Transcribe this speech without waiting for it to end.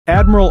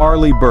Admiral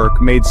Arleigh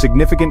Burke made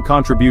significant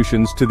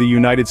contributions to the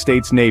United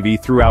States Navy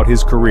throughout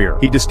his career.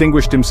 He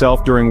distinguished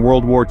himself during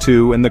World War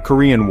II and the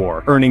Korean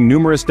War, earning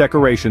numerous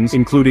decorations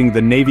including the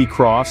Navy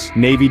Cross,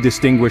 Navy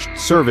Distinguished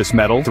Service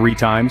Medal 3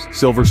 times,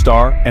 Silver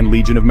Star, and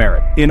Legion of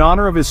Merit. In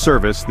honor of his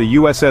service, the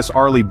USS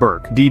Arleigh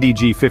Burke,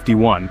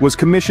 DDG-51, was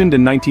commissioned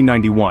in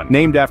 1991,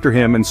 named after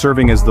him and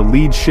serving as the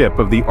lead ship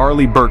of the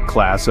Arleigh Burke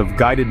class of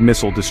guided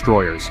missile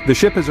destroyers. The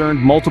ship has earned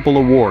multiple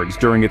awards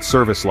during its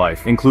service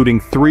life,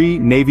 including 3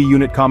 Navy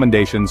Unit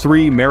Commendations,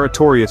 3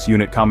 Meritorious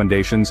Unit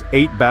Commendations,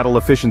 8 Battle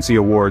Efficiency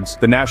Awards,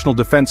 the National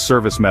Defense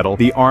Service Medal,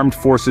 the Armed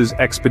Forces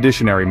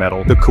Expeditionary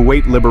Medal, the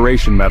Kuwait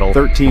Liberation Medal,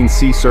 13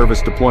 Sea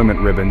Service Deployment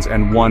Ribbons,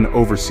 and 1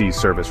 Overseas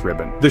Service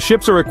Ribbon. The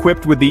ships are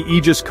equipped with the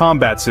Aegis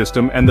Combat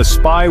System and the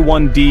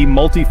Spy-1D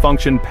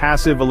multifunction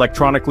passive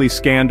electronically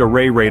scanned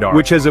array radar,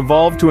 which has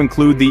evolved to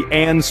include the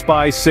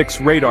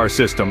AN-SPY-6 radar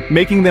system,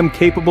 making them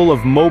capable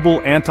of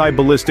mobile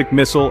anti-ballistic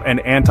missile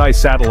and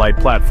anti-satellite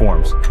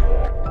platforms.